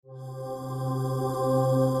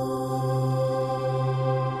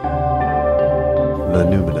The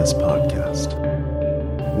Numinous Podcast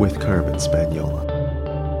with Kerr and Spaniola.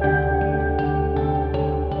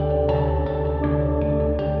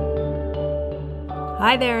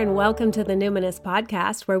 Hi there, and welcome to the Numinous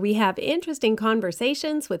Podcast, where we have interesting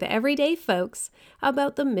conversations with everyday folks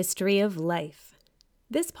about the mystery of life.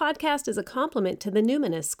 This podcast is a complement to the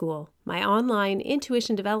Numinous School, my online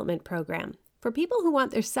intuition development program for people who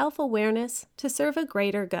want their self-awareness to serve a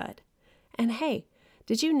greater good. And hey,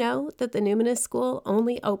 did you know that the Numinous School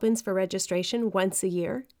only opens for registration once a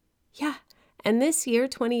year? Yeah, and this year,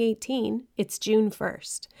 2018, it's June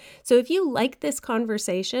 1st. So if you like this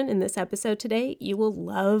conversation in this episode today, you will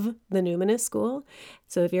love the Numinous School.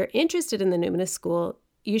 So if you're interested in the Numinous School,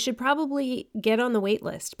 you should probably get on the wait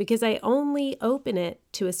list because I only open it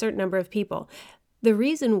to a certain number of people. The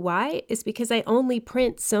reason why is because I only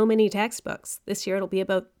print so many textbooks. This year it'll be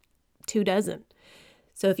about 24.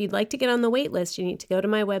 So if you'd like to get on the wait list, you need to go to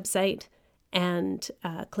my website and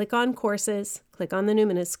click on courses, click on the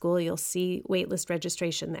Numinous School. You'll see waitlist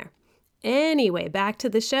registration there. Anyway, back to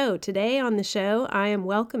the show. Today on the show, I am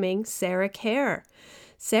welcoming Sarah Kerr.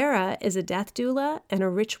 Sarah is a death doula and a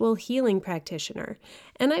ritual healing practitioner.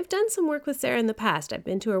 And I've done some work with Sarah in the past. I've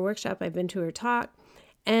been to her workshop, I've been to her talk,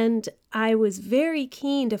 and I was very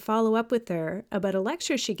keen to follow up with her about a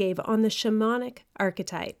lecture she gave on the shamanic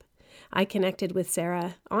archetype. I connected with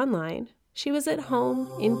Sarah online. She was at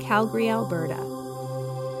home in Calgary, Alberta.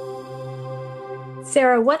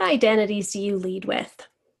 Sarah, what identities do you lead with?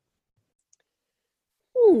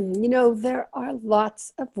 There are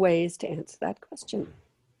lots of ways to answer that question.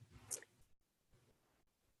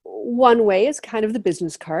 One way is kind of the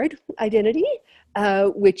business card identity,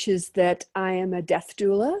 which is that I am a death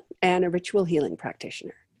doula and a ritual healing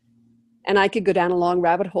practitioner. And I could go down a long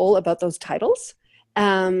rabbit hole about those titles.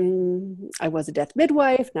 I was a death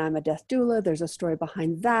midwife, now I'm a death doula. There's a story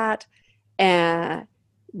behind that.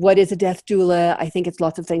 What is a death doula? I think it's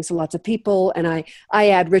lots of things to lots of people. And I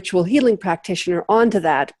add ritual healing practitioner onto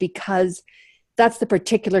that because that's the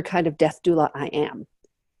particular kind of death doula I am.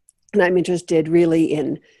 And I'm interested really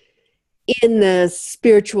in the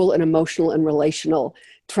spiritual and emotional and relational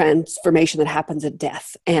transformation that happens at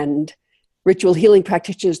death. And ritual healing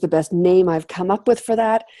practitioner is the best name I've come up with for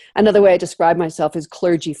that. Another way I describe myself is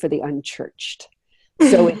clergy for the unchurched.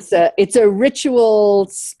 So it's a ritual,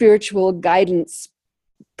 spiritual guidance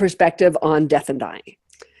perspective on death and dying.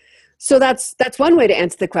 So that's one way to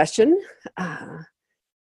answer the question. I'm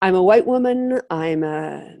a white woman. I'm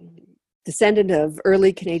a descendant of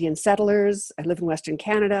early Canadian settlers. I live in Western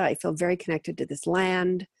Canada. I feel very connected to this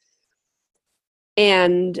land.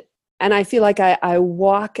 And I feel like I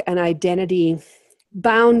walk an identity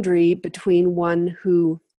boundary between one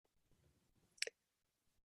who,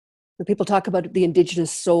 when people talk about the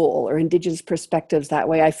Indigenous soul or Indigenous perspectives that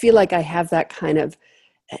way, I feel like I have that kind of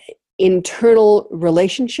internal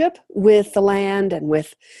relationship with the land and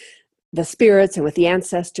with the spirits and with the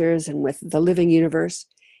ancestors and with the living universe.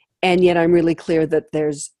 And yet I'm really clear that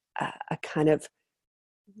there's a kind of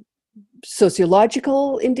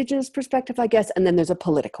sociological Indigenous perspective, I guess, and then there's a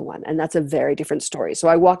political one, and that's a very different story. So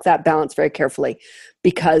I walk that balance very carefully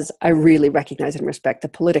because I really recognize and respect the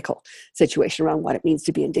political situation around what it means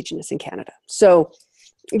to be Indigenous in Canada. So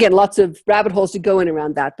again, lots of rabbit holes to go in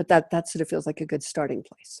around that, but that sort of feels like a good starting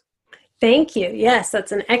place. Thank you. Yes,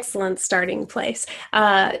 that's an excellent starting place.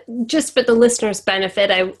 Just for the listeners'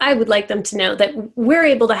 benefit, I would like them to know that we're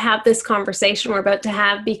able to have this conversation we're about to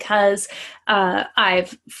have because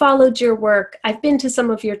I've followed your work. I've been to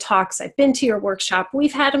some of your talks. I've been to your workshop.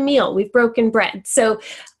 We've had a meal. We've broken bread. So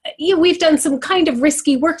we've done some kind of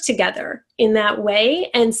risky work together in that way.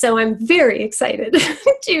 And so I'm very excited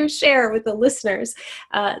to share with the listeners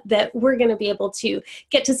that we're going to be able to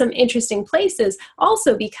get to some interesting places,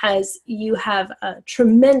 also because you have a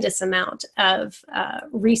tremendous amount of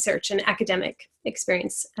research and academic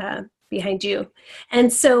experience behind you.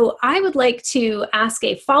 And so I would like to ask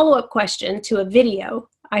a follow-up question to a video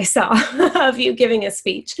I saw of you giving a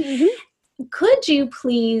speech. Mm-hmm. Could you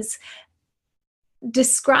please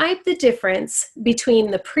describe the difference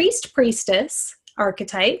between the priestess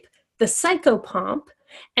archetype, the psychopomp,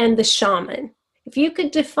 and the shaman? If you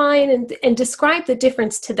could define and describe the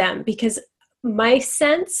difference to them, because my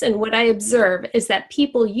sense and what I observe is that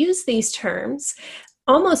people use these terms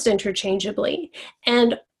almost interchangeably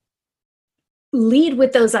and lead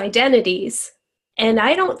with those identities. And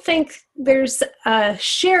I don't think there's a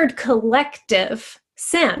shared collective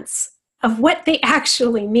sense of what they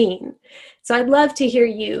actually mean. So I'd love to hear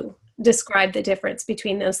you describe the difference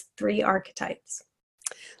between those three archetypes.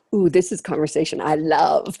 Ooh, this is conversation I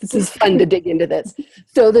love. This is fun to dig into this.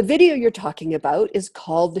 So the video you're talking about is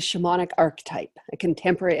called The Shamanic Archetype, a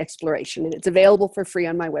Contemporary Exploration, and it's available for free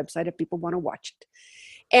on my website if people want to watch it.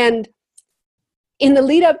 And in the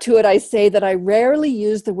lead up to it, I say that I rarely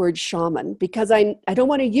use the word shaman because I don't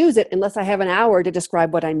want to use it unless I have an hour to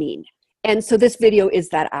describe what I mean. And so this video is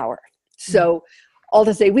that hour. So all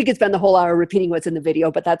to say, we could spend the whole hour repeating what's in the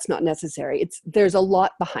video, but that's not necessary. There's a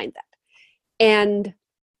lot behind that. And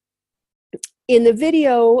in the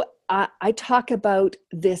video, I talk about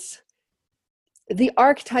the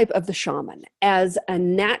archetype of the shaman as a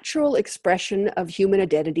natural expression of human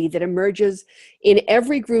identity that emerges in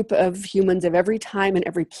every group of humans of every time and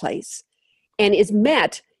every place, and is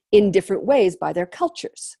met in different ways by their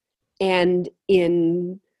cultures. And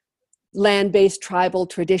in land-based, tribal,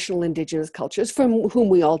 traditional, indigenous cultures from whom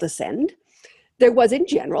we all descend, there was in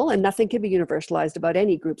general, and nothing can be universalized about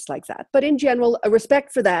any groups like that, but in general, a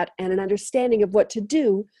respect for that and an understanding of what to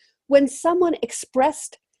do when someone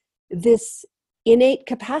expressed this innate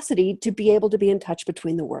capacity to be able to be in touch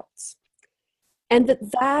between the worlds. And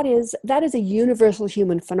that is a universal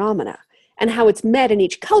human phenomena, and how it's met in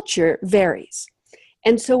each culture varies.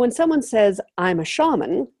 And so when someone says, I'm a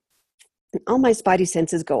shaman, all my spidey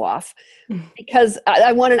senses go off because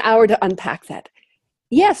I want an hour to unpack that.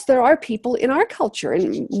 Yes, there are people in our culture,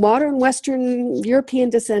 in modern Western European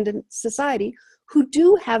descendant society, who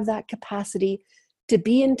do have that capacity to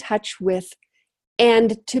be in touch with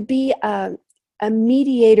and to be a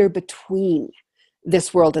mediator between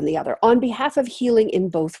this world and the other on behalf of healing in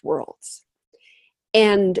both worlds.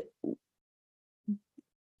 And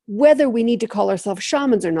whether we need to call ourselves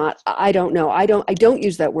shamans or not, I don't know. I don't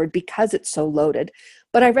use that word because it's so loaded,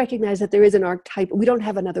 but I recognize that there is an archetype. We don't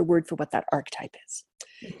have another word for what that archetype is.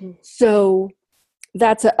 Mm-hmm. So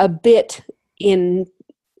that's a bit in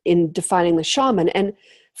defining the shaman. And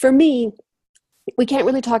for me, we can't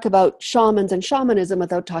really talk about shamans and shamanism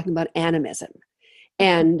without talking about animism.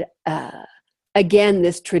 And again,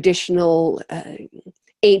 this traditional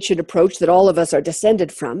ancient approach that all of us are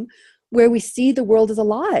descended from, where we see the world as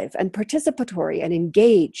alive and participatory and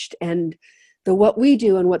engaged, and what we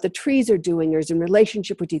do and what the trees are doing is in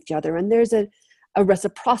relationship with each other. And there's a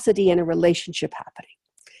reciprocity and a relationship happening.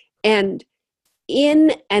 And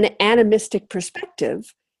in an animistic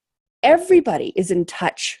perspective, everybody is in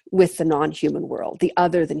touch with the non-human world, the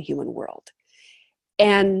other than human world.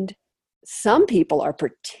 And some people are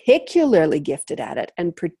particularly gifted at it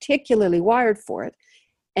and particularly wired for it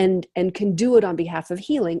and can do it on behalf of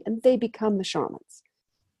healing, and they become the shamans.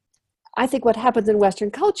 I think what happens in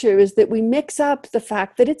Western culture is that we mix up the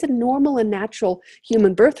fact that it's a normal and natural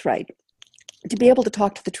human birthright to be able to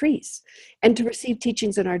talk to the trees and to receive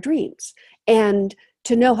teachings in our dreams and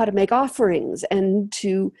to know how to make offerings and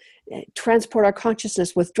to transport our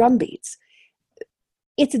consciousness with drum beats.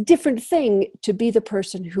 It's a different thing to be the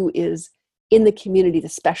person who is in the community, the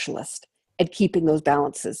specialist at keeping those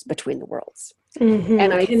balances between the worlds. Mm-hmm.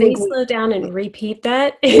 And I think we slow down and repeat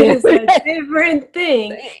that? It is a different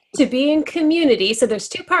thing to be in community. So there's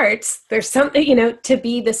two parts. There's something, to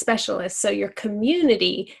be the specialist. So your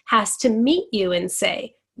community has to meet you and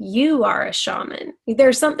say, you are a shaman.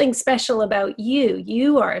 There's something special about you.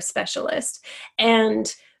 You are a specialist.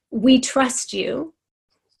 And we trust you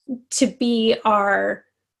to be our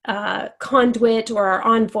conduit or our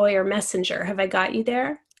envoy or messenger. Have I got you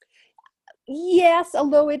there? Yes,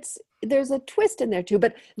 although there's a twist in there too,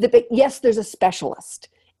 but yes, there's a specialist,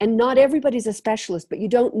 and not everybody's a specialist, but you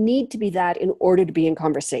don't need to be that in order to be in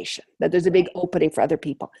conversation, that there's a big opening for other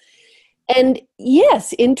people. And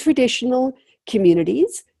yes, in traditional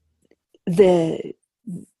communities,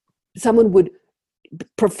 someone would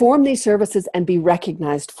perform these services and be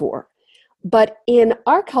recognized for. But in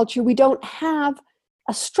our culture, we don't have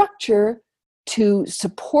a structure to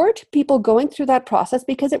support people going through that process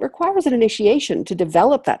because it requires an initiation to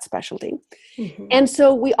develop that specialty. Mm-hmm. And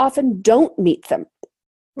so we often don't meet them.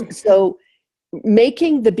 Mm-hmm. So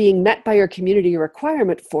making the being met by your community a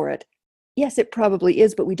requirement for it, yes, it probably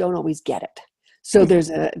is, but we don't always get it. So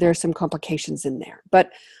mm-hmm. There are some complications in there.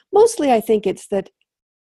 But mostly I think it's that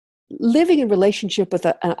living in relationship with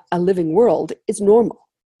a living world is normal.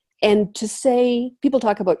 And to say, people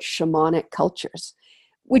talk about shamanic cultures,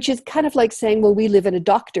 which is kind of like saying, well, we live in a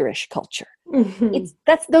doctorish culture. Mm-hmm.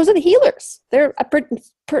 Those are the healers. They're a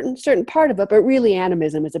certain part of it, but really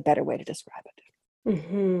animism is a better way to describe it.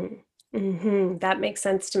 Mm-hmm. Mm-hmm. That makes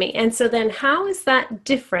sense to me. And so then how is that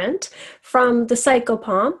different from the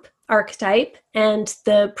psychopomp archetype and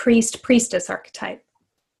the priestess archetype?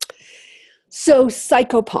 So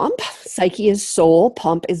psychopomp, psyche is soul,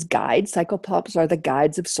 pomp is guide. Psychopomps are the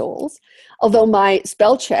guides of souls. Although my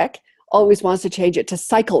spell check always wants to change it to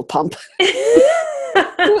cycle pump.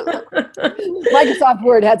 Microsoft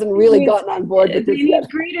Word hasn't really gotten on board with this they need yet.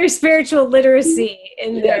 greater spiritual literacy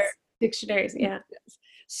in Yes. their dictionaries. Yeah.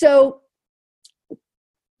 So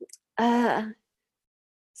psychopomp,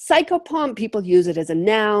 people use it as a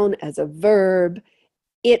noun, as a verb.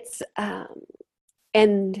 It's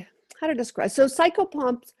and how to describe. So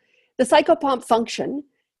the psychopomp function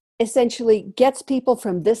essentially gets people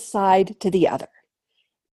from this side to the other.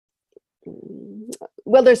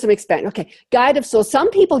 Well, there's some expansion. Okay, guide of soul. Some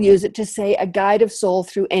people use it to say a guide of soul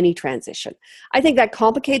through any transition. I think that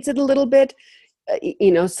complicates it a little bit.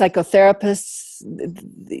 Psychotherapists,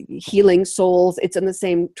 the healing souls, it's in the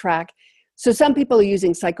same track. So some people are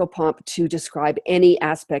using psychopomp to describe any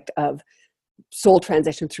aspect of soul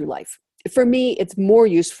transition through life. For me, it's more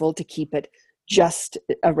useful to keep it just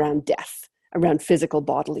around death, around physical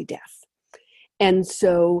bodily death. And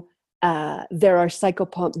so there are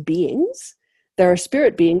psychopomp beings, there are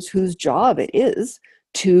spirit beings whose job it is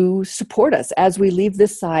to support us as we leave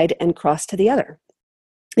this side and cross to the other.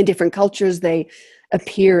 In different cultures, they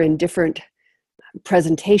appear in different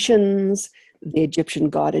presentations. The Egyptian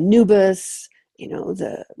god Anubis,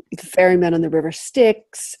 the ferryman on the river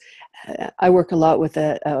Styx. I work a lot with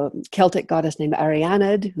a Celtic goddess named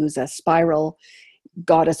Arianid, who's a spiral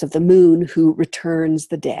goddess of the moon who returns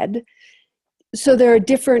the dead. So there are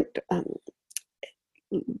different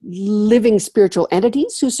living spiritual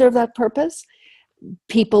entities who serve that purpose.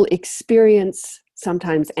 People experience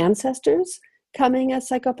sometimes ancestors coming as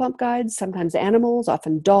psychopomp guides, sometimes animals,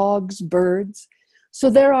 often dogs, birds. So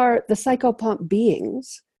there are the psychopomp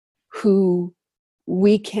beings who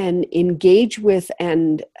we can engage with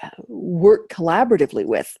and work collaboratively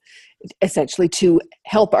with, essentially to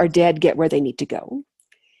help our dead get where they need to go.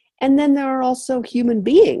 And then there are also human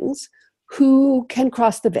beings who can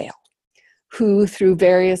cross the veil, who through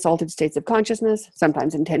various altered states of consciousness,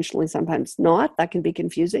 sometimes intentionally, sometimes not, that can be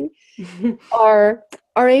confusing, are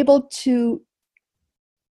able to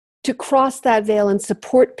cross that veil and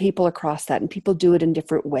support people across that. And people do it in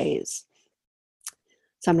different ways.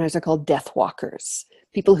 Sometimes they're called death walkers,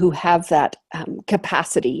 people who have that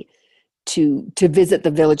capacity to visit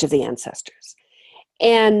the village of the ancestors.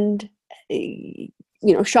 And,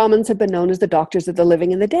 shamans have been known as the doctors of the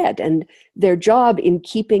living and the dead. And their job in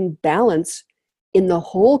keeping balance in the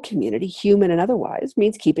whole community, human and otherwise,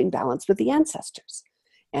 means keeping balance with the ancestors.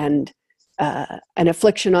 And an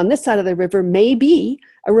affliction on this side of the river may be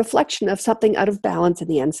a reflection of something out of balance in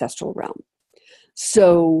the ancestral realm.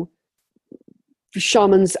 So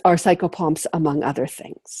shamans are psychopomps, among other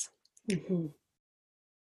things. Mm-hmm.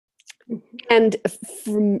 And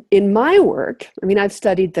in my work, I've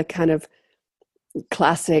studied the kind of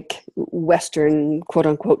classic Western, quote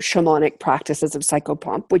unquote, shamanic practices of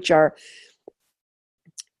psychopomp, which are,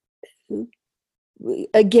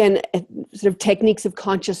 again, sort of techniques of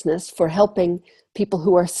consciousness for helping people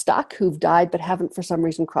who are stuck, who've died but haven't for some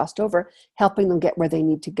reason crossed over, helping them get where they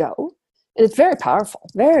need to go. And it's very powerful,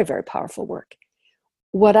 very, very powerful work.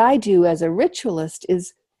 What I do as a ritualist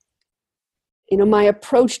is, my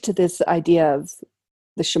approach to this idea of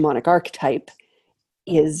the shamanic archetype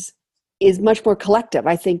is much more collective.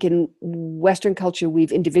 I think in Western culture,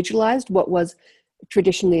 we've individualized what was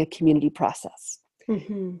traditionally a community process.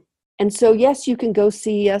 Mm-hmm. And so, yes, you can go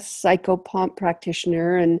see a psychopomp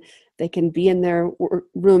practitioner and they can be in their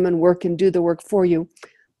room and work and do the work for you.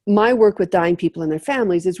 My work with dying people and their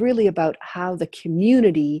families is really about how the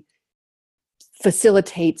community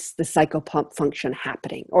facilitates the psychopomp function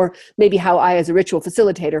happening, or maybe how I, as a ritual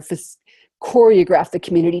facilitator, choreograph the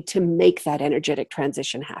community to make that energetic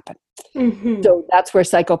transition happen. Mm-hmm. So that's where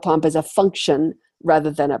psychopomp is a function rather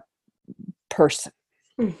than a person.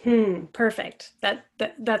 Mm-hmm. Perfect.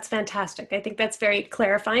 That's fantastic. I think that's very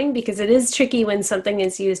clarifying, because it is tricky when something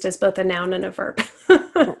is used as both a noun and a verb.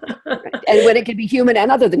 Right. And when it can be human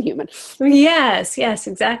and other than human. Yes,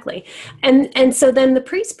 exactly. And so then the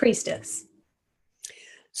priestess.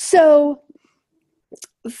 So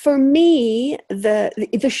for me, the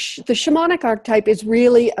shamanic archetype is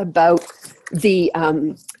really about the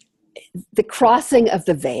crossing of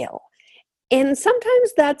the veil. And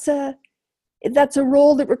sometimes that's a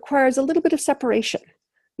role that requires a little bit of separation.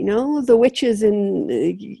 The witches in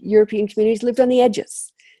European communities lived on the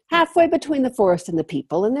edges, halfway between the forest and the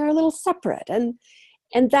people, and they're a little separate. And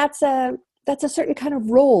that's a certain kind of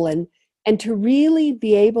role. And to really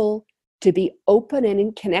be able to be open and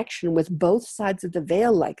in connection with both sides of the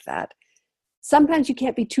veil like that, sometimes you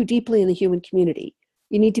can't be too deeply in the human community.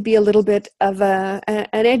 You need to be a little bit of an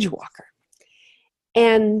edge walker.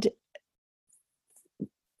 And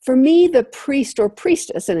for me, the priest or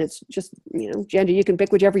priestess, and it's just, gender, you can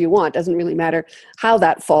pick whichever you want, doesn't really matter how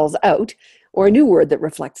that falls out, or a new word that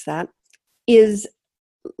reflects that, is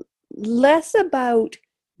less about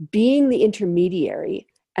being the intermediary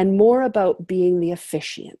and more about being the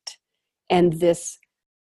officiant. And this,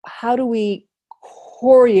 how do we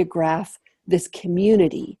choreograph this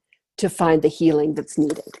community to find the healing that's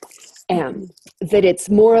needed? And that it's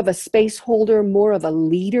more of a space holder, more of a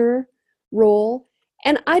leader role.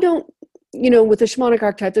 And I don't, with the shamanic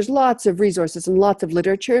archetype, there's lots of resources and lots of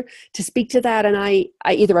literature to speak to that. And I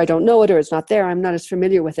either I don't know it or it's not there. I'm not as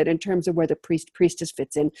familiar with it in terms of where the priestess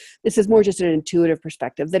fits in. This is more just an intuitive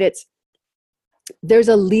perspective that there's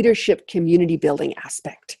a leadership community building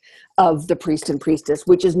aspect of the priest and priestess,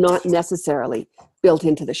 which is not necessarily built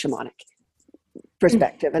into the shamanic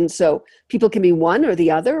perspective. And so people can be one or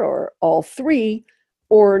the other or all three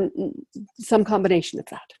or some combination of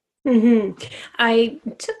that. Mm-hmm. I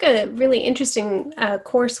took a really interesting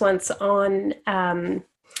course once on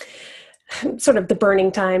sort of the burning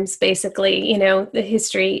times, basically, the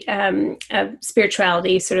history of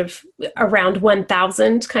spirituality, sort of around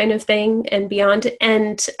 1000 kind of thing and beyond.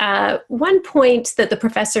 And one point that the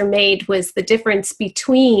professor made was the difference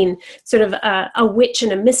between sort of a witch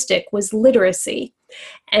and a mystic was literacy.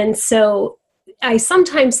 And so I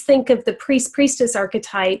sometimes think of the priestess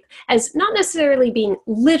archetype as not necessarily being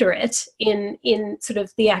literate in sort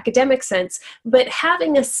of the academic sense, but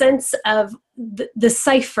having a sense of the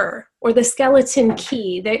cipher or the skeleton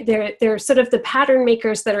key. They're sort of the pattern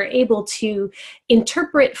makers that are able to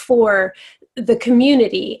interpret for the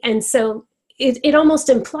community. And so it almost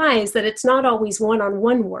implies that it's not always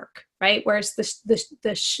one-on-one work, right? Whereas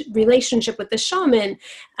the relationship with the shaman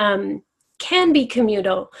can be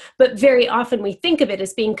communal, but very often we think of it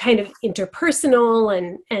as being kind of interpersonal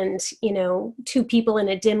and two people in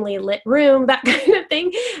a dimly lit room, that kind of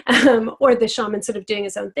thing, or the shaman sort of doing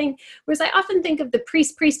his own thing. Whereas I often think of the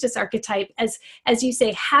priestess archetype as you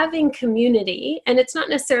say, having community, and it's not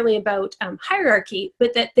necessarily about hierarchy,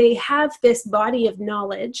 but that they have this body of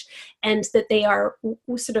knowledge and that they are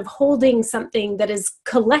sort of holding something that is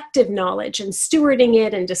collective knowledge and stewarding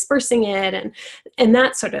it and dispersing it and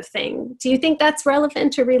that sort of thing. Do you think that's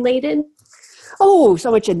relevant or related? Oh,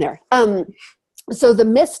 so much in there. So the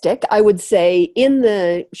mystic, I would say, in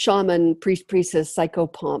the shaman, priestess,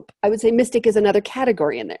 psychopomp, I would say mystic is another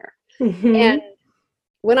category in there. Mm-hmm. And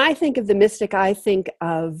when I think of the mystic, I think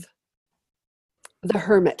of the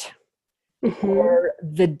hermit, mm-hmm. or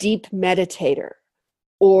the deep meditator,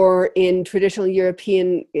 or in traditional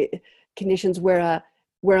European conditions where a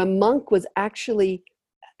monk was actually,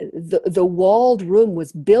 the walled room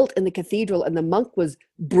was built in the cathedral and the monk was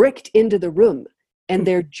bricked into the room and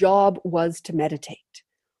their job was to meditate.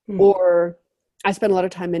 Mm-hmm. Or I spent a lot of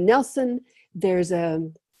time in Nelson. There's a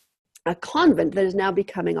convent that is now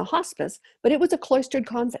becoming a hospice, but it was a cloistered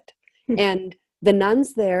convent. Mm-hmm. And the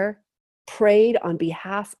nuns there prayed on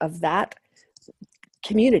behalf of that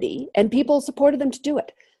community and people supported them to do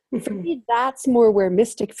it. Mm-hmm. For me, that's more where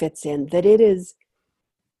mystic fits in, that it is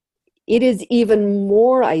even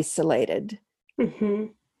more isolated, mm-hmm.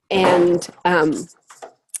 and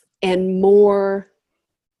more,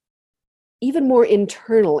 even more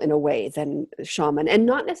internal in a way than the shaman, and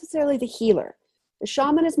not necessarily the healer. The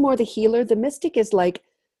shaman is more the healer. The mystic is like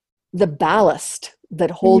the ballast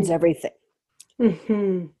that holds mm-hmm. everything.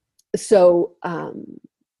 Mm-hmm. So, I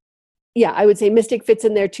would say mystic fits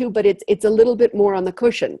in there too, but it's a little bit more on the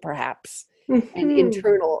cushion, perhaps, mm-hmm. and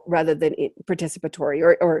internal rather than participatory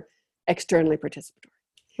or externally participatory.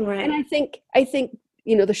 Right. And I think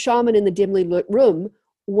the shaman in the dimly lit room,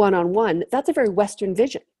 one-on-one, that's a very Western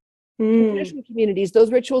vision. In traditional communities,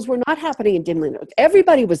 those rituals were not happening in dimly lit.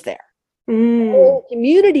 Everybody was there. The whole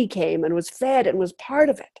community came and was fed and was part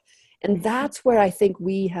of it. And that's where I think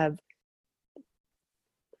we have,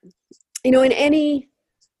 in any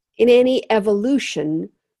evolution,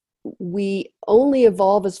 we only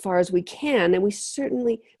evolve as far as we can, and we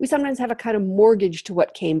sometimes have a kind of mortgage to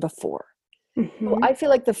what came before. Mm-hmm. So I feel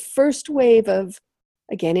like the first wave of,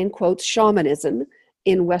 again in quotes, shamanism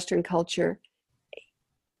in Western culture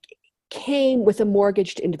came with a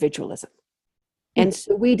mortgage to individualism. Mm-hmm. And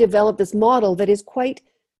so we developed this model that is quite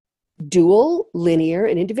dual, linear,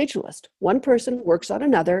 and individualist. One person works on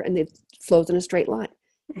another and it flows in a straight line.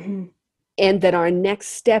 Mm-hmm. And that our next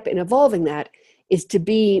step in evolving that is to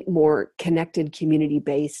be more connected,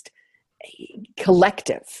 community-based,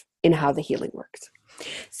 collective in how the healing works.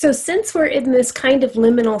 So since we're in this kind of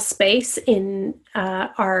liminal space in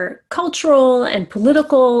our cultural and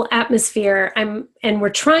political atmosphere, and we're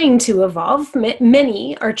trying to evolve,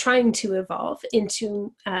 many are trying to evolve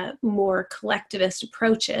into more collectivist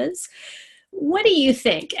approaches. What do you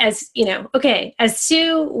think as, as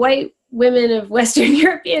two white women of Western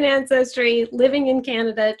European ancestry living in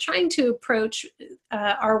Canada, trying to approach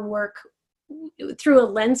our work through a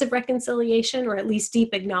lens of reconciliation or at least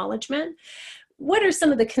deep acknowledgement? What are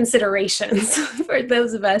some of the considerations for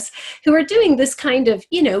those of us who are doing this kind of,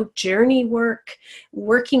 journey work,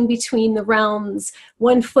 working between the realms,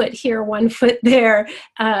 1 foot here, 1 foot there?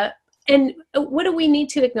 And what do we need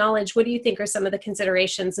to acknowledge? What do you think are some of the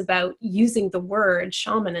considerations about using the word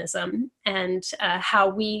shamanism and how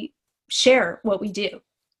we share what we do?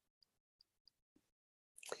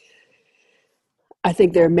 I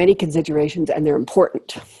think there are many considerations, and they're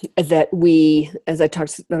important, that we, as I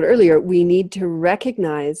talked about earlier, we need to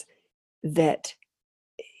recognize that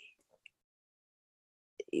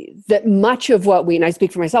much of what and I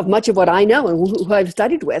speak for myself, much of what I know and who I've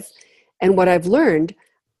studied with and what I've learned,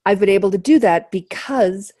 I've been able to do that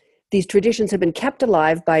because these traditions have been kept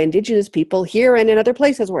alive by Indigenous people here and in other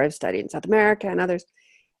places where I've studied, in South America and others,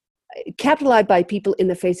 kept alive by people in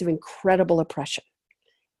the face of incredible oppression.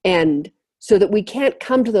 And so that we can't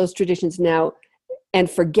come to those traditions now and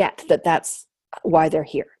forget that that's why they're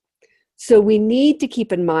here. So we need to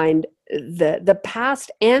keep in mind the past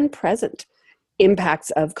and present impacts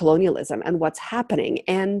of colonialism and what's happening.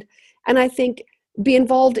 And I think be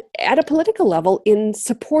involved at a political level in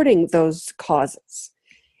supporting those causes.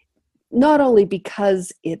 Not only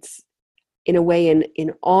because it's in a way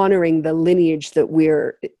in honoring the lineage that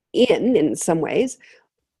we're in some ways,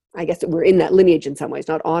 I guess that we're in that lineage in some ways,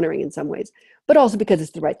 not honoring in some ways, but also because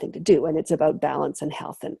it's the right thing to do. And it's about balance and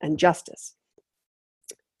health and justice.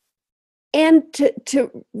 And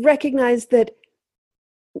to recognize that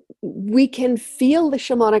we can feel the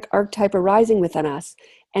shamanic archetype arising within us,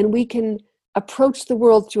 and we can approach the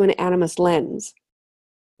world through an animist lens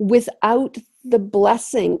without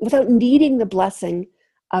needing the blessing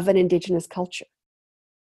of an Indigenous culture.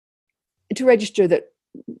 To register that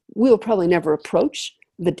we'll probably never approach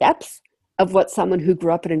the depth of what someone who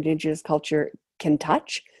grew up in Indigenous culture can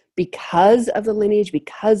touch because of the lineage,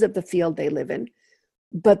 because of the field they live in,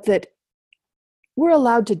 but that we're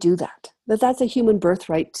allowed to do that. That's a human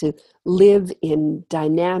birthright, to live in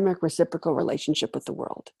dynamic, reciprocal relationship with the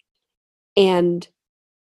world. And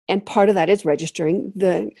part of that is registering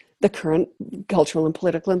the current cultural and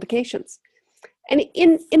political implications. And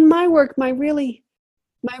in my work, my really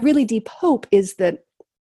deep hope is that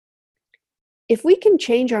if we can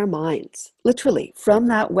change our minds, literally, from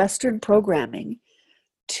that Western programming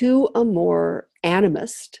to a more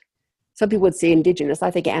animist, some people would say Indigenous,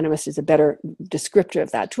 I think animist is a better descriptor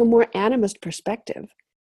of that, to a more animist perspective,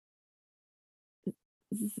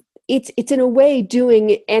 it's in a way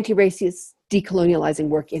doing anti-racist decolonializing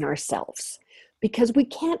work in ourselves, because we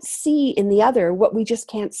can't see in the other what we just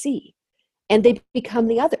can't see, and they become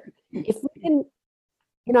the other. If we can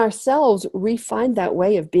in ourselves refine that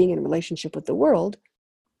way of being in relationship with the world,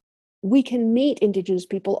 we can meet Indigenous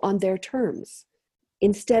people on their terms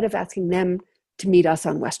instead of asking them to meet us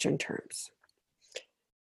on Western terms.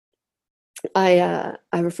 I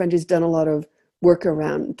have a friend who's done a lot of work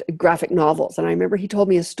around graphic novels, and I remember he told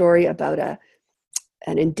me a story about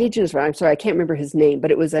an Indigenous, I'm sorry, I can't remember his name,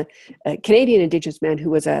 but it was a Canadian Indigenous man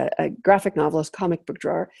who was a graphic novelist, comic book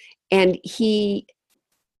drawer, and he,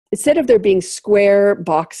 instead of there being square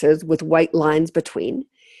boxes with white lines between,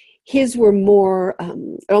 his were more,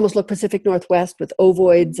 it almost looked Pacific Northwest with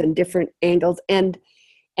ovoids and different angles, and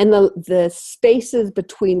the spaces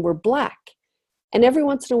between were black. And every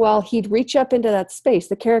once in a while, he'd reach up into that space.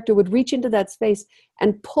 The character would reach into that space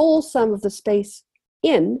and pull some of the space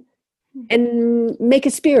in and make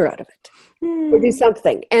a spear out of it, or do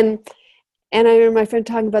something. And I remember my friend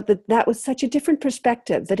talking about that was such a different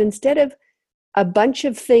perspective, that instead of a bunch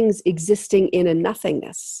of things existing in a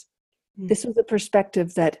nothingness, this was a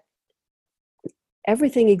perspective that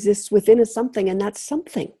everything exists within a something, and that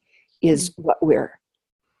something is what we're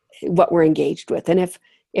engaged with. And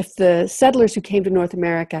if the settlers who came to North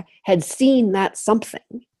America had seen that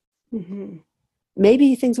something,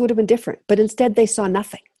 maybe things would have been different, but instead they saw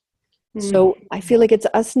nothing. So I feel like it's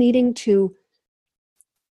us needing to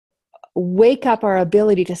wake up our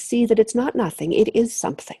ability to see that it's not nothing, it is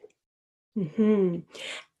something.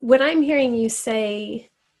 What I'm hearing you say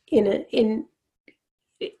in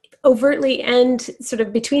overtly and sort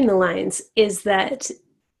of between the lines is that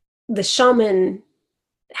the shaman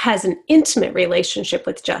has an intimate relationship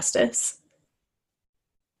with justice,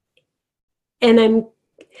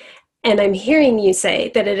 I'm hearing you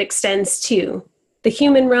say that it extends to the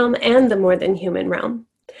human realm and the more than human realm.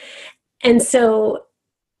 And so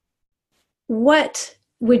what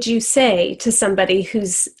would you say to somebody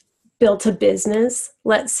who's built a business,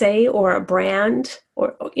 let's say, or a brand,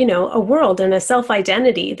 or, you know, a world and a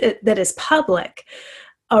self-identity that is public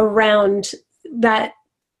around that,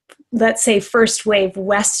 let's say, first wave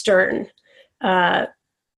Western,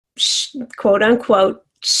 quote unquote,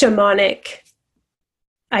 shamanic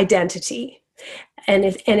identity? And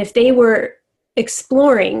if they were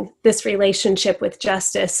exploring this relationship with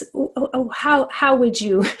justice, how would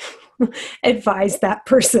you advise that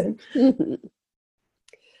person? Mm-hmm.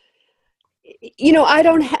 You know, I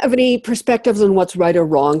don't have any perspectives on what's right or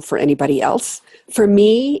wrong for anybody else. For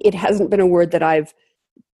me, it hasn't been a word that I've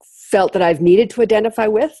felt that I've needed to identify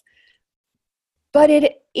with, but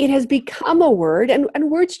it has become a word,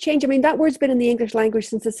 and words change. I mean, that word's been in the English language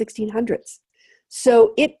since the 1600s.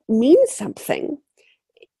 So it means something,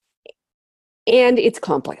 and it's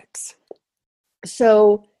complex.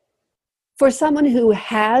 So for someone who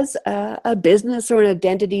has a business or an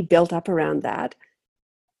identity built up around that,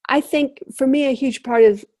 I think for me, a huge part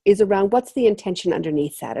is around what's the intention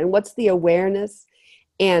underneath that, and what's the awareness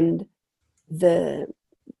and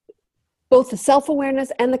both the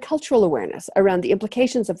self-awareness and the cultural awareness around the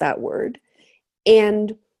implications of that word,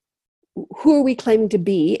 and who are we claiming to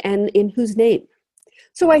be and in whose name.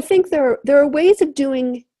 So I think there are ways of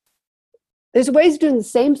doing the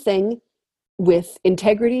same thing with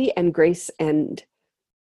integrity and grace and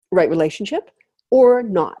right relationship, or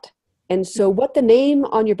not. And so what the name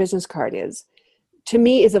on your business card is, to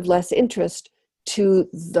me, is of less interest to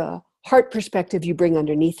the heart perspective you bring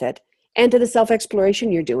underneath it, and to the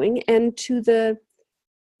self-exploration you're doing, and to the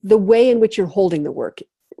way in which you're holding the work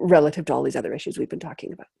relative to all these other issues we've been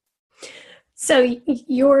talking about. So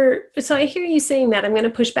I hear you saying that. I'm going to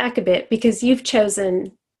push back a bit, because you've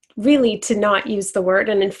chosen really to not use the word,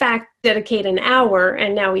 and in fact dedicate an hour,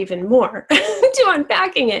 and now even more, to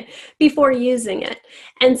unpacking it before using it.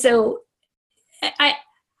 And so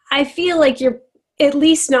I feel like you're at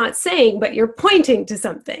least not saying, but you're pointing to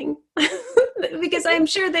something. Because I'm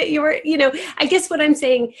sure that I guess what I'm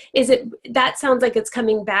saying is that sounds like it's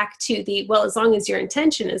coming back to well, as long as your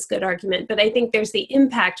intention is good argument, but I think there's the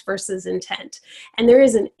impact versus intent. And there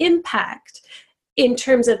is an impact in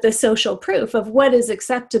terms of the social proof of what is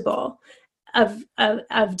acceptable of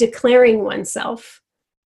declaring oneself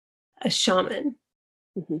a shaman.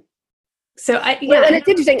 Mm-hmm. So and it's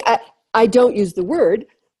interesting. I don't use the word,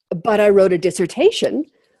 but I wrote a dissertation,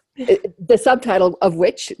 the subtitle of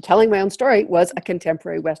which, telling my own story, was A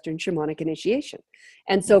Contemporary Western Shamanic Initiation.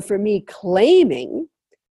 And so for me, claiming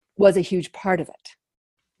was a huge part of it.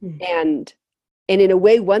 Mm-hmm. And in a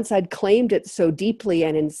way, once I'd claimed it so deeply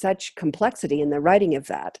and in such complexity in the writing of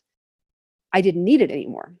that, I didn't need it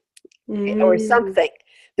anymore. Mm-hmm. Or something.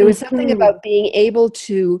 There was something about being able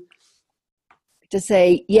to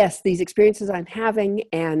say, yes, these experiences I'm having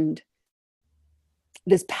and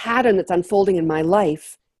this pattern that's unfolding in my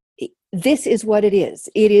life, this is what it is.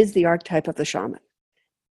 It is the archetype of the shaman.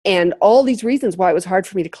 And all these reasons why it was hard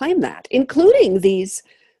for me to claim that, including the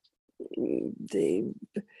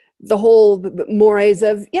whole mores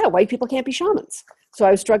of, white people can't be shamans. So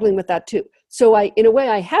I was struggling with that too. So in a way,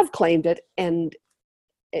 I have claimed it,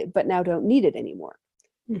 but now don't need it anymore.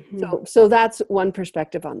 Mm-hmm. So that's one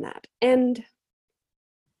perspective on that. And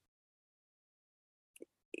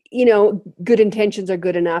good intentions are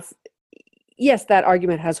good enough. Yes, that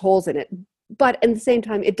argument has holes in it, but at the same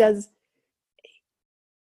time, it does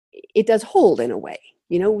hold in a way,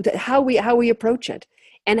 how we approach it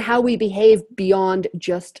and how we behave beyond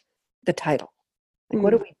just the title. Like,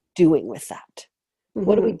 what are we doing with that? Mm-hmm.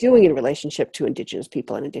 What are we doing in relationship to Indigenous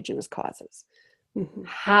people and Indigenous causes? Mm-hmm.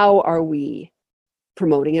 How are we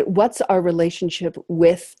promoting it? What's our relationship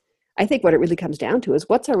with, I think what it really comes down to is,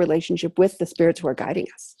 what's our relationship with the spirits who are guiding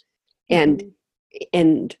us? Mm-hmm.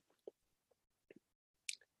 And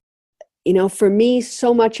for me,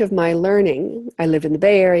 so much of my learning, I live in the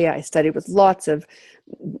Bay Area, I studied with lots of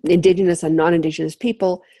Indigenous and non-Indigenous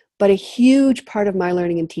people, but a huge part of my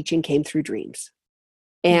learning and teaching came through dreams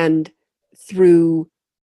and through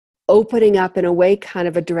opening up, in a way, kind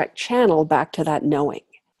of a direct channel back to that knowing.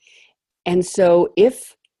 And so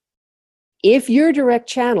if your direct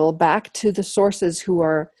channel back to the sources who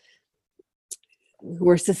are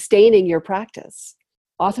sustaining your practice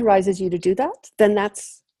authorizes you to do that, then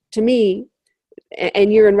that's, to me,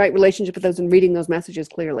 and you're in right relationship with those and reading those messages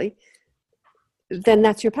clearly, then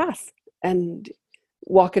that's your path, and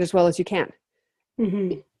walk it as well as you can.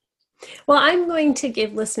 Mm-hmm. Well, I'm going to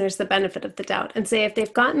give listeners the benefit of the doubt and say if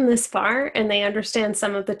they've gotten this far and they understand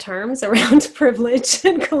some of the terms around privilege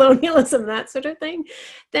and colonialism, that sort of thing,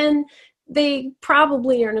 then they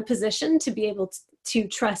probably are in a position to be able to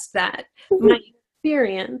trust that. My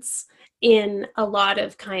experience in a lot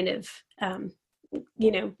of kind of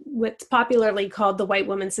what's popularly called the white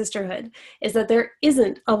woman sisterhood is that there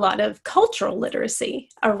isn't a lot of cultural literacy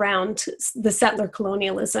around the settler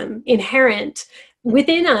colonialism inherent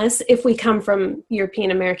within us if we come from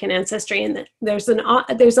European American ancestry, and that there's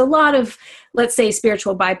a lot of, let's say,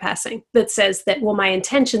 spiritual bypassing that says that, well, my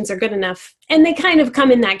intentions are good enough, and they kind of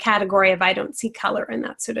come in that category of I don't see color and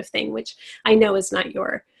that sort of thing, which I know is not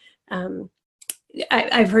your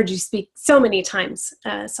I've heard you speak so many times.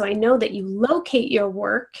 So I know that you locate your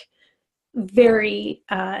work very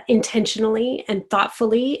intentionally and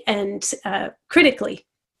thoughtfully and critically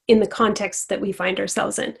in the context that we find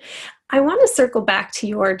ourselves in. I want to circle back to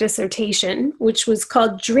your dissertation, which was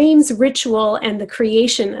called Dreams, Ritual, and the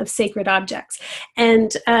Creation of Sacred Objects.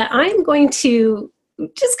 And I'm going to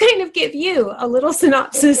just kind of give you a little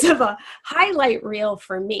synopsis of a highlight reel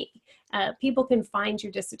for me. People can find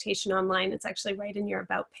your dissertation online. It's actually right in your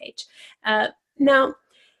About page. Now,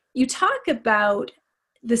 you talk about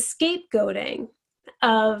the scapegoating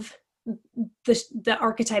of the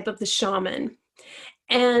archetype of the shaman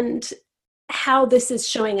and how this is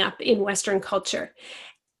showing up in Western culture.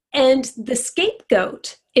 And the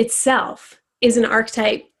scapegoat itself is an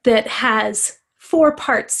archetype that has 4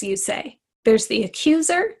 parts, you say. There's the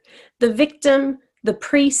accuser, the victim, the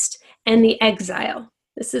priest, and the exile.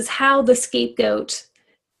 This is how the scapegoat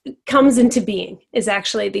comes into being, is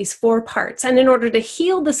actually these 4 parts. And in order to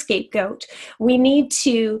heal the scapegoat, we need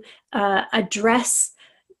to address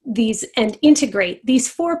these and integrate these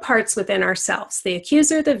 4 parts within ourselves: the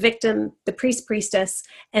accuser, the victim, the priest, priestess,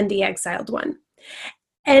 and the exiled one.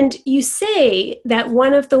 And you say that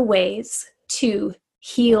one of the ways to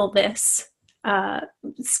heal this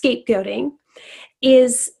scapegoating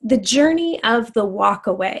is the journey of the walk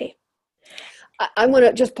away. I want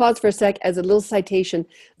to just pause for a sec as a little citation.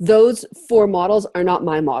 Those 4 models are not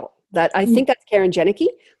my model. That I think that's Kerr and Janicki.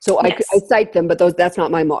 So yes. I cite them, but that's not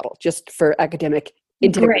my model, just for academic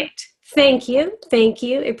integrity. Great. Thank you. Thank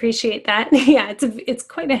you. I appreciate that. Yeah, it's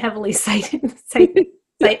quite a heavily cited.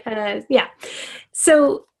 Yeah.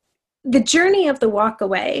 So the journey of the walk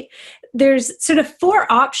away, there's sort of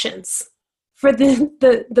 4 options for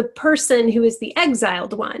the person who is the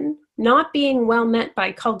exiled one, not being well met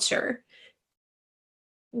by culture,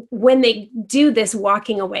 when they do this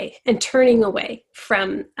walking away and turning away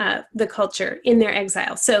from the culture in their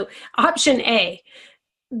exile. So option A,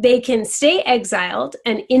 they can stay exiled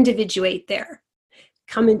and individuate there,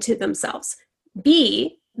 come into themselves.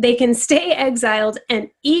 B, they can stay exiled and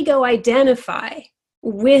ego identify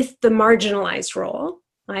with the marginalized role.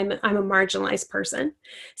 I'm a marginalized person.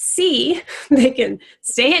 C, they can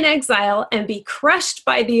stay in exile and be crushed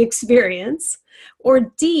by the experience. Or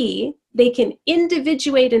D, they can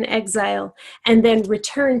individuate in exile and then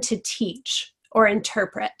return to teach or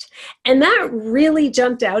interpret. And that really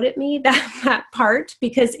jumped out at me, that part,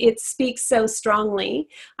 because it speaks so strongly,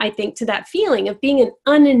 I think, to that feeling of being an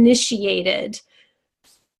uninitiated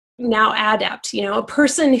now adept, a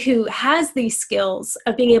person who has these skills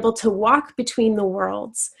of being able to walk between the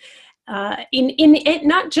worlds, in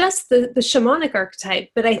not just the shamanic archetype,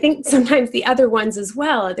 but I think sometimes the other ones as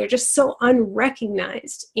well. They're just so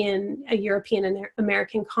unrecognized in a European and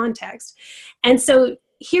American context. And so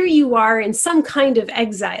here you are in some kind of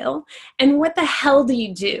exile, and what the hell do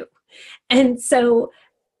you do? And so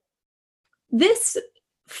this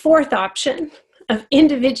 4th option of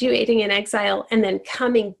individuating in exile and then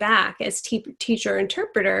coming back as teacher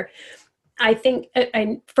interpreter, I think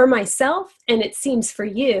for myself, and it seems for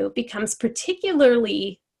you, becomes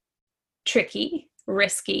particularly tricky,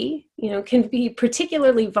 risky, can be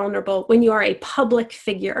particularly vulnerable when you are a public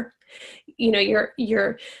figure.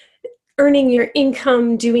 You're earning your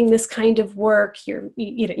income doing this kind of work.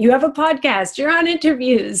 You have a podcast, you're on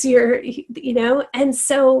interviews, and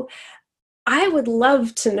so I would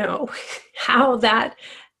love to know how that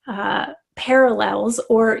parallels,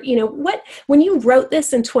 or when you wrote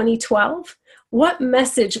this in 2012, what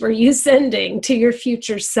message were you sending to your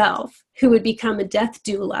future self who would become a death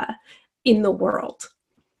doula in the world?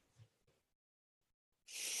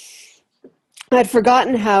 I'd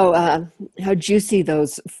forgotten how juicy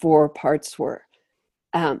those 4 parts were,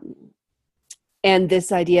 and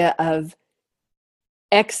this idea of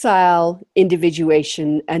exile,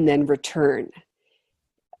 individuation, and then return.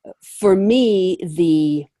 For me,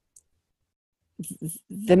 the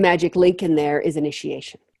magic link in there is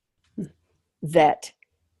initiation. That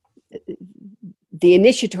the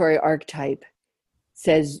initiatory archetype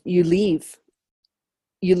says you leave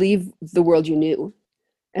the world you knew,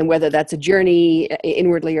 and whether that's a journey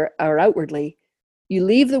inwardly or outwardly, you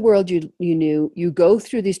leave the world you knew, you go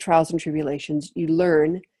through these trials and tribulations, you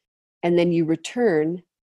learn, and then you return,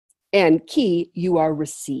 and key, you are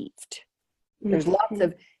received. There's lots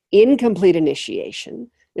of incomplete initiation.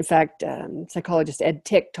 In fact, psychologist Ed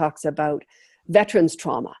Tick talks about veterans'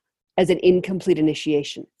 trauma as an incomplete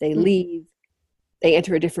initiation. They leave, they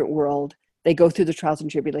enter a different world, they go through the trials and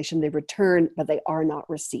tribulation, they return, but they are not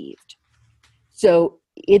received. So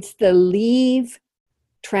it's the leave,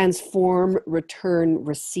 transform, return,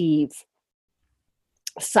 receive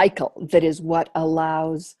cycle that is what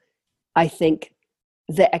allows, I think,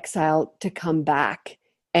 the exile to come back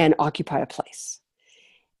and occupy a place.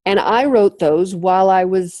 And I wrote those while I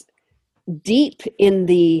was deep in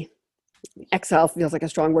the exile. Feels like a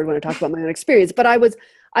strong word when I talk about my own experience, but I was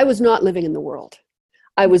not living in the world.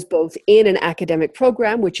 I was both in an academic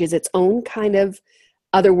program, which is its own kind of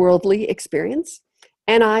otherworldly experience,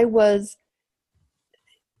 and I was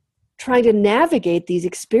trying to navigate these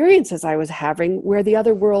experiences I was having where the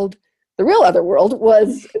other world, the real other world,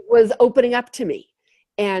 was opening up to me,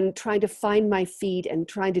 and trying to find my feet and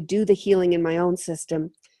trying to do the healing in my own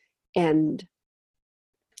system and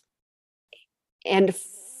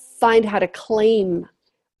find how to claim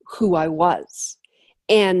who I was.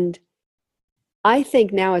 And I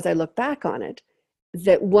think now, as I look back on it,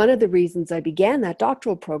 that one of the reasons I began that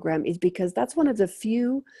doctoral program is because that's one of the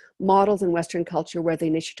few models in Western culture where the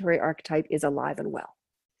initiatory archetype is alive and well.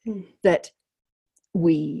 That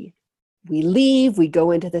we leave, we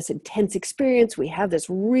go into this intense experience, we have this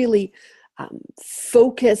really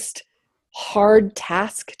focused, hard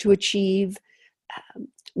task to achieve.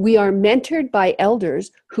 We are mentored by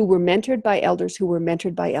elders who were mentored by elders who were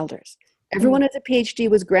mentored by elders. Everyone at a PhD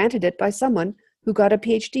was granted it by someone who got a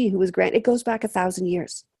PhD who was granted. It goes back 1,000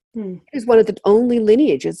 years. It is one of the only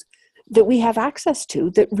lineages that we have access to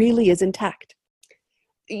that really is intact.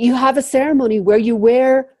 You have a ceremony where you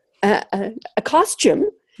wear a costume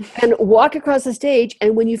and walk across the stage,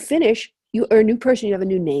 and when you finish, you are a new person, you have a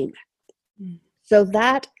new name. So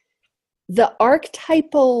that the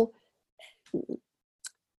archetypal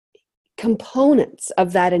components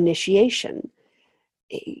of that initiation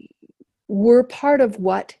were part of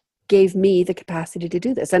what gave me the capacity to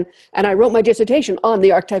do this. And I wrote my dissertation on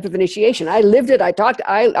the archetype of initiation. I lived it, I talked,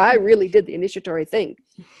 I really did the initiatory thing.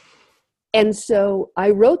 And so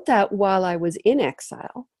I wrote that while I was in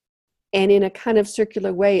exile, and in a kind of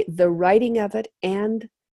circular way, the writing of it and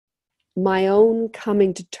my own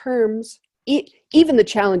coming to terms, even the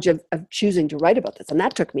challenge of choosing to write about this. And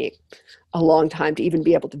that took me a long time to even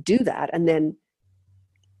be able to do that. And then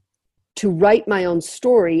to write my own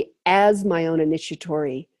story as my own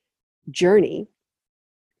initiatory journey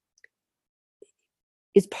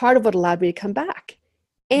is part of what allowed me to come back.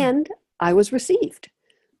 And I was received.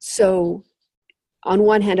 So on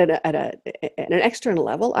one hand, at an external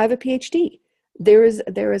level, I have a PhD. There is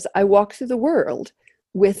I walk through the world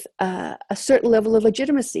with a certain level of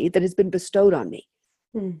legitimacy that has been bestowed on me.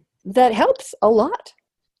 That helps a lot.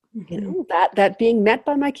 You know, that being met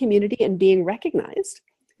by my community and being recognized,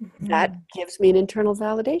 that gives me an internal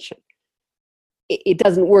validation. It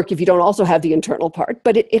doesn't work if you don't also have the internal part,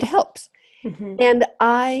 but it helps. And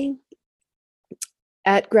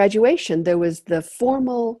at graduation, there was the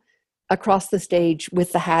formal across the stage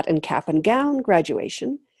with the hat and cap and gown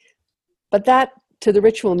graduation, but that to the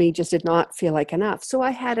ritual me just did not feel like enough. So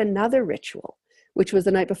I had another ritual, which was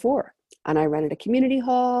the night before, and I rented a community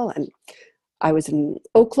hall, and I was in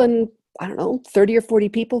Oakland, 30 or 40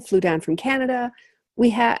 people flew down from Canada.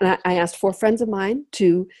 And I asked 4 friends of mine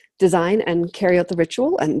to design and carry out the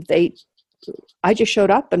ritual, and I just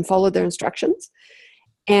showed up and followed their instructions.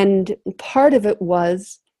 And part of it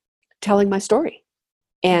was telling my story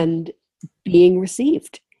and being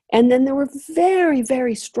received. And then there were very,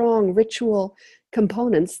 very strong ritual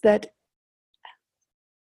components that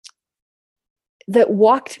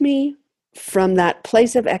walked me from that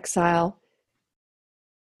place of exile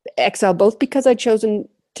both because I'd chosen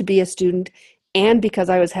to be a student and because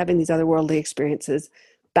I was having these otherworldly experiences,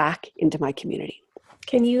 back into my community.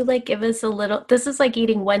 Can you give us a little, this is like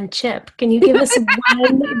eating one chip. Can you give us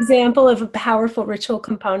one example of a powerful ritual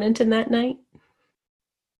component in that night?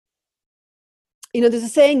 There's a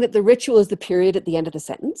saying that the ritual is the period at the end of the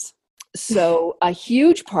sentence. So a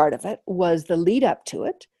huge part of it was the lead up to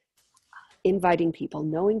it, inviting people,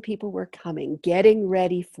 knowing people were coming, getting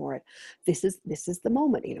ready for it. This is the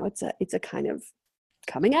moment, it's a kind of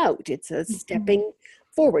coming out. It's a stepping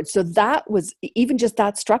forward. So that was even just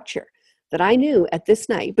that structure. that I knew at this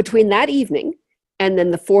night, between that evening and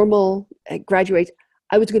then the formal graduation,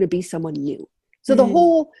 I was going to be someone new. So the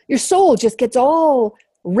whole, your soul just gets all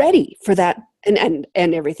ready for that. And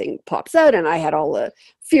everything pops out. And I had all the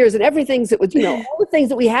fears and everything that was, all the things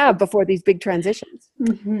that we have before these big transitions.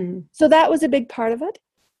 So that was a big part of it.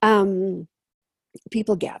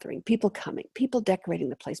 People gathering, people coming, people decorating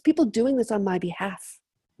the place, people doing this on my behalf.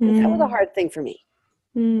 That was a hard thing for me.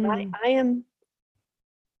 I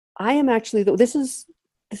am actually, this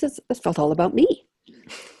felt all about me.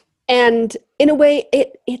 And in a way,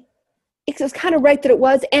 it was kind of right that it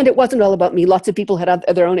was, and it wasn't all about me. Lots of people had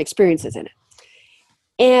their own experiences in it.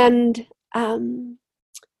 And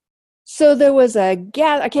so there was I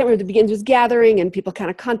can't remember the beginning, there was gathering and people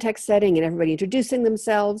kind of context setting and everybody introducing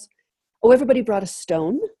themselves. Oh, everybody brought a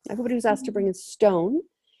stone. Everybody was asked to bring a stone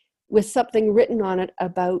with something written on it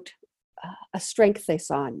about a strength they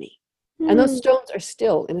saw in me. And those stones are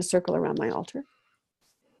still in a circle around my altar.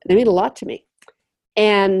 They mean a lot to me.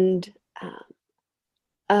 And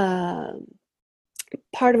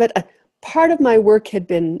part of my work had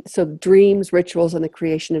been, so dreams, rituals, and the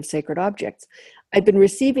creation of sacred objects. I'd been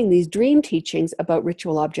receiving these dream teachings about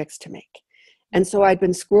ritual objects to make. And so I'd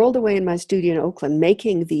been squirreled away in my studio in Oakland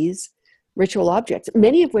making these ritual objects,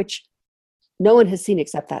 many of which no one has seen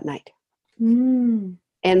except that night.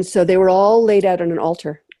 And so they were all laid out on an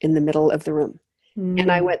altar in the middle of the room.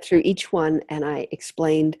 And I went through each one and I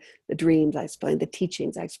explained the dreams, I explained the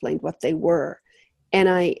teachings, I explained what they were. And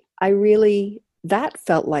I really, that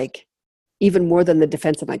felt like even more than the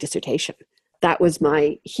defense of my dissertation. That was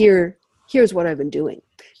my, here's what I've been doing.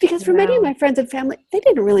 Because for many of my friends and family, they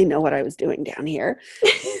didn't really know what I was doing down here.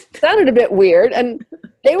 It sounded a bit weird and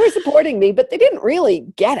they were supporting me, but they didn't really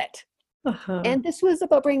get it. And this was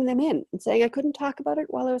about bringing them in and saying I couldn't talk about it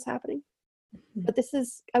while it was happening. But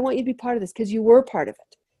I want you to be part of this because you were part of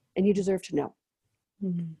it and you deserve to know.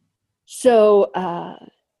 So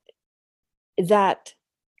that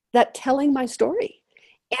telling my story.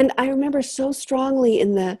 And I remember so strongly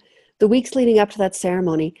in the weeks leading up to that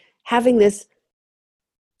ceremony, having this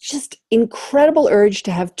just incredible urge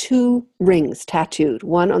to have 2 rings tattooed,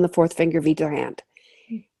 one on the 4th finger of either hand.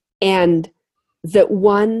 And that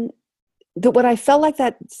what I felt like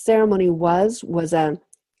that ceremony was a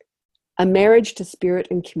marriage to spirit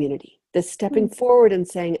and community. This stepping forward and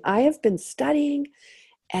saying, I have been studying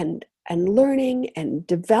and learning and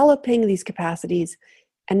developing these capacities.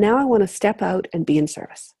 And now I want to step out and be in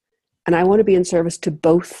service. And I want to be in service to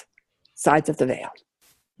both sides of the veil.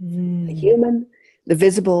 The human, the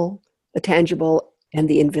visible, the tangible, and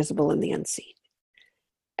the invisible and the unseen.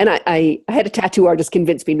 And I had a tattoo artist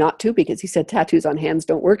convince me not to because he said tattoos on hands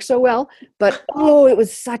don't work so well. But, it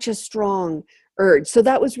was such a strong urge. So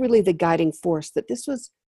that was really the guiding force that this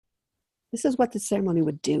is what the ceremony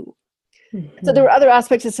would do. So there were other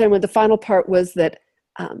aspects of the ceremony. The final part was that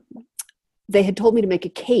they had told me to make a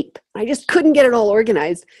cape. I just couldn't get it all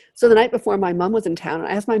organized. So the night before, my mom was in town, and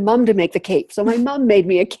I asked my mom to make the cape. So my mom made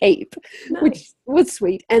me a cape, which was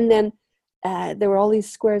sweet. And then there were all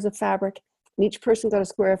these squares of fabric, and each person got a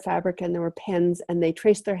square of fabric, and there were pens, and they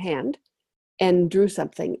traced their hand and drew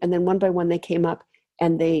something. And then one by one, they came up,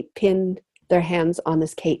 and they pinned their hands on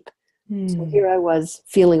this cape. So here I was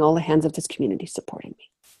feeling all the hands of this community supporting me.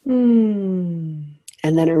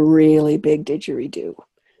 And then a really big didgeridoo.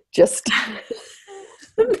 Just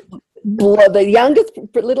the youngest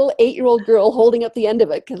little 8-year-old girl holding up the end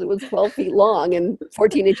of it because it was 12 feet long and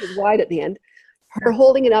 14 inches wide at the end. Her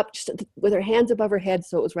holding it up just with her hands above her head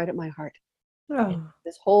so it was right at my heart.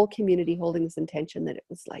 This whole community holding this intention that it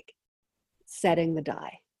was like setting the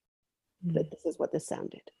die. That this is what this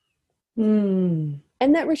sounded. And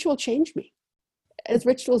that ritual changed me. As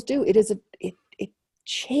rituals do, it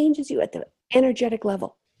changes you at the energetic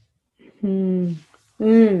level.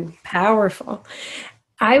 Powerful.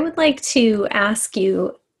 I would like to ask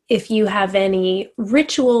you if you have any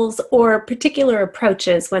rituals or particular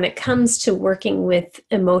approaches when it comes to working with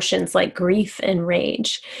emotions like grief and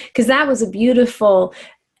rage, because that was a beautiful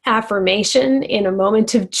affirmation in a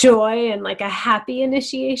moment of joy and like a happy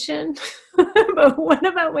initiation. But what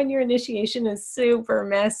about when your initiation is super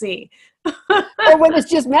messy? Or when it's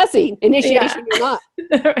just messy, initiation or not.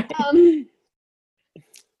 Right.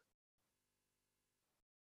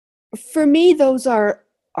 For me, those are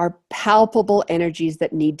palpable energies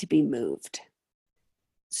that need to be moved.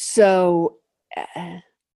 So,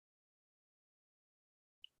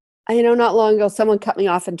 not long ago, someone cut me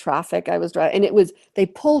off in traffic. I was driving, and they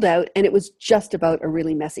pulled out, and it was just about a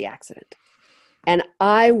really messy accident. And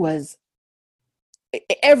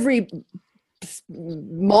every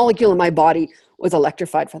molecule in my body was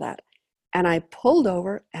electrified for that. And I pulled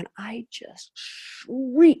over and I just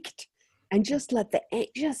shrieked and just let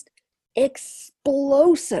just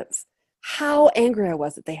explosive, how angry I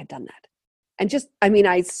was that they had done that. And just,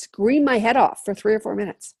 I screamed my head off for 3 or 4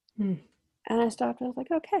 minutes. And I stopped and I was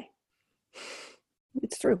like, okay,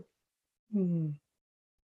 it's through.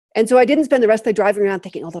 And so I didn't spend the rest of the day driving around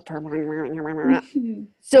thinking, oh, the perm.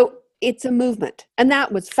 So it's a movement. And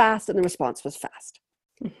that was fast and the response was fast.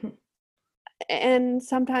 And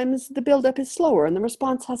sometimes the buildup is slower and the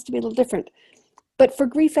response has to be a little different. But for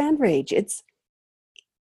grief and rage, it's,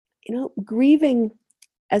 grieving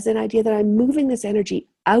as an idea that I'm moving this energy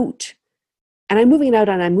out. And I'm moving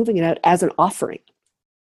it out as an offering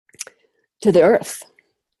to the earth,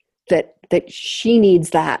 that she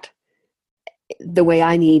needs that the way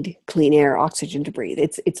I need clean air, oxygen to breathe.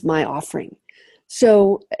 It's my offering.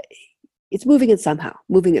 So it's moving it somehow,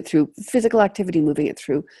 moving it through physical activity, moving it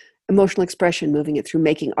through emotional expression, moving it through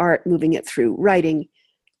making art, moving it through writing,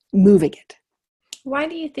 moving it. Why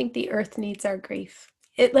do you think the earth needs our grief?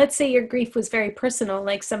 Let's say your grief was very personal,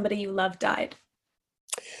 like somebody you love died.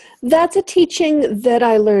 That's a teaching that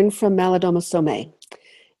I learned from Malidoma Somé.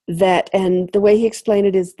 And the way he explained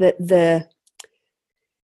it is that the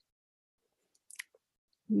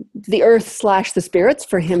earth / the spirits,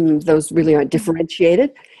 for him, those really aren't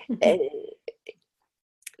differentiated, that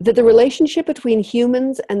the relationship between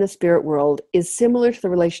humans and the spirit world is similar to the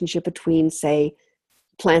relationship between, say,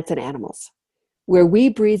 plants and animals, where we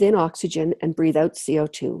breathe in oxygen and breathe out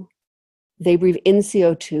CO2. They breathe in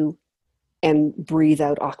CO2 and breathe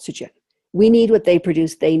out oxygen. We need what they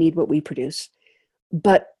produce. They need what we produce.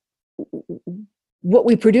 But what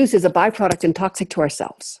we produce is a byproduct and toxic to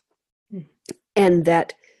ourselves. And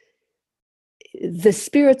that the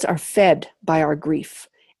spirits are fed by our grief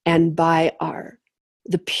and by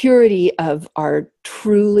the purity of our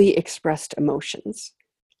truly expressed emotions.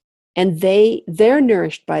 And they're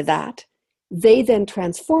nourished by that. They then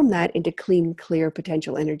transform that into clean, clear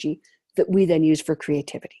potential energy that we then use for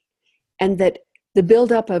creativity. And that the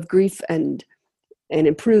buildup of grief and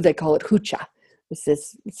in Peru they call it hucha,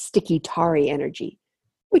 this sticky, tarry energy,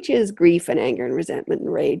 which is grief and anger and resentment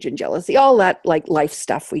and rage and jealousy, all that like life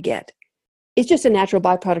stuff we get. It's just a natural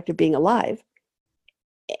byproduct of being alive.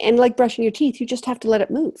 And like brushing your teeth, you just have to let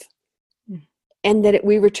it move. And that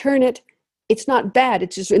we return it, it's not bad,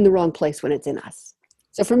 it's just in the wrong place when it's in us.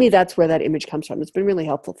 So for me, that's where that image comes from. It's been really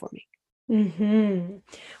helpful for me.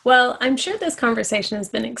 Well, I'm sure this conversation has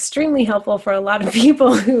been extremely helpful for a lot of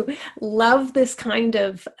people who love this kind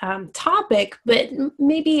of topic, but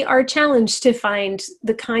maybe are challenged to find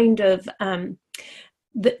the kind of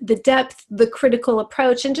the depth, the critical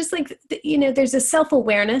approach, and just like, there's a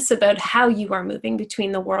self-awareness about how you are moving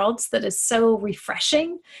between the worlds that is so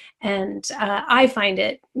refreshing. And I find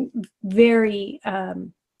it very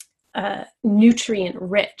nutrient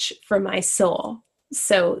rich for my soul.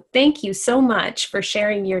 So thank you so much for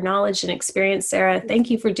sharing your knowledge and experience, Sarah. Thank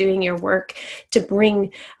you for doing your work to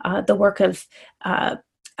bring the work of the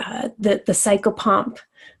psychopomp,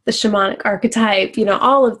 the shamanic archetype,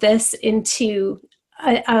 all of this into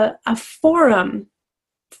a forum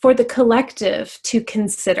for the collective to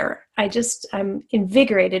consider. I'm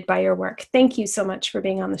invigorated by your work. Thank you so much for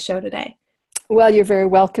being on the show today. Well, you're very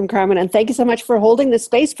welcome, Carmen. And thank you so much for holding this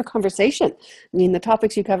space for conversation. I mean, the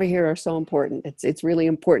topics you cover here are so important. It's really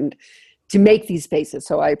important to make these spaces.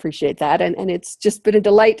 So I appreciate that. And it's just been a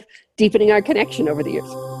delight deepening our connection over the years.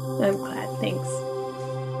 I'm glad. Thanks.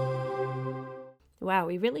 Wow,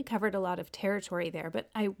 we really covered a lot of territory there, but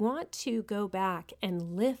I want to go back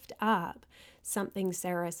and lift up something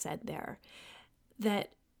Sarah said there,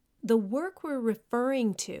 that the work we're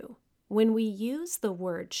referring to when we use the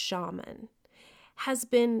word shaman has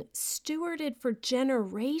been stewarded for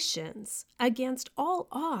generations against all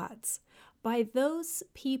odds by those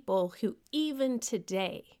people who even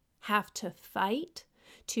today have to fight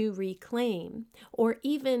to reclaim or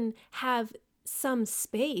even have some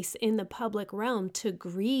space in the public realm to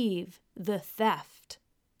grieve the theft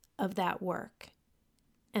of that work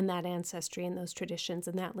and that ancestry and those traditions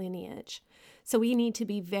and that lineage. So we need to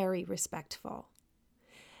be very respectful.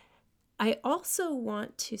 I also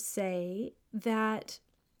want to say that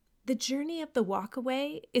the journey of the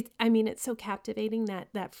walkaway, it's so captivating,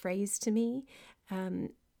 that phrase to me.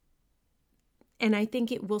 And I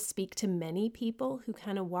think it will speak to many people who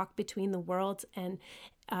kind of walk between the worlds, and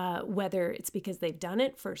whether it's because they've done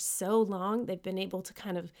it for so long, they've been able to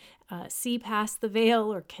kind of see past the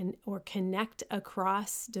veil or connect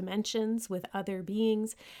across dimensions with other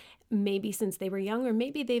beings, maybe since they were young, or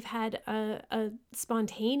maybe they've had a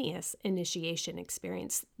spontaneous initiation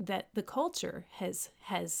experience that the culture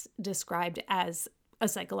has described as a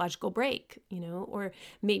psychological break, or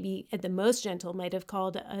maybe at the most gentle might have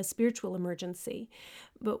called a spiritual emergency.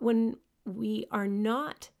 But when we are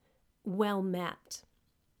not well met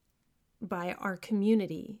by our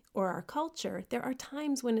community or our culture, there are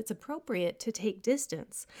times when it's appropriate to take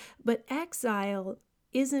distance. But exile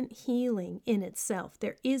isn't healing in itself.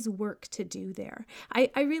 There is work to do there. I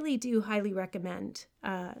really do highly recommend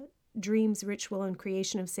Dreams, Ritual, and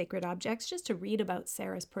Creation of Sacred Objects, just to read about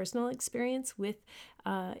Sarah's personal experience with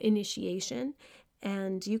initiation.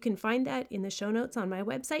 And you can find that in the show notes on my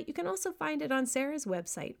website. You can also find it on Sarah's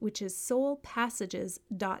website, which is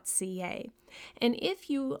soulpassages.ca. And if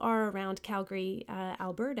you are around Calgary,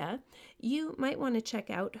 Alberta, you might want to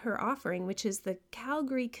check out her offering, which is the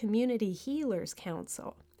Calgary Community Healers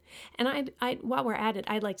Council. And while we're at it,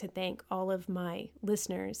 I'd like to thank all of my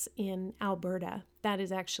listeners in Alberta. That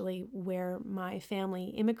is actually where my family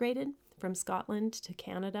immigrated from Scotland to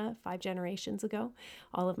Canada 5 generations ago.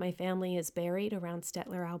 All of my family is buried around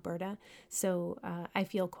Stettler, Alberta. So I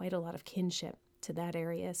feel quite a lot of kinship to that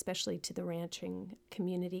area, especially to the ranching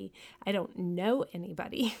community. I don't know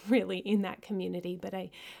anybody really in that community, but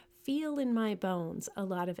I feel in my bones a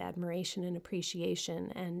lot of admiration and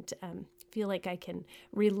appreciation, and feel like I can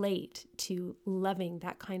relate to loving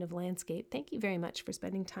that kind of landscape. Thank you very much for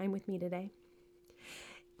spending time with me today.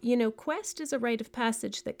 Quest is a rite of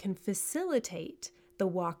passage that can facilitate the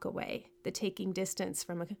walk away, the taking distance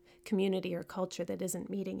from a community or culture that isn't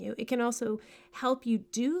meeting you. It can also help you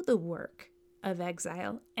do the work of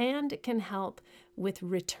exile, and it can help with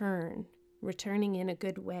returning in a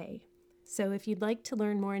good way. So if you'd like to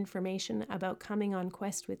learn more information about coming on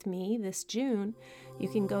quest with me this June, you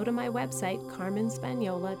can go to my website,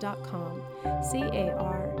 carmenspanyola.com,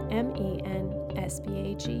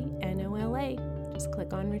 CarmenSpagnola. Just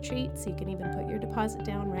click on retreats. You can even put your deposit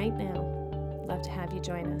down right now. Love to have you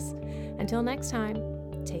join us. Until next time,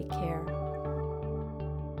 take care.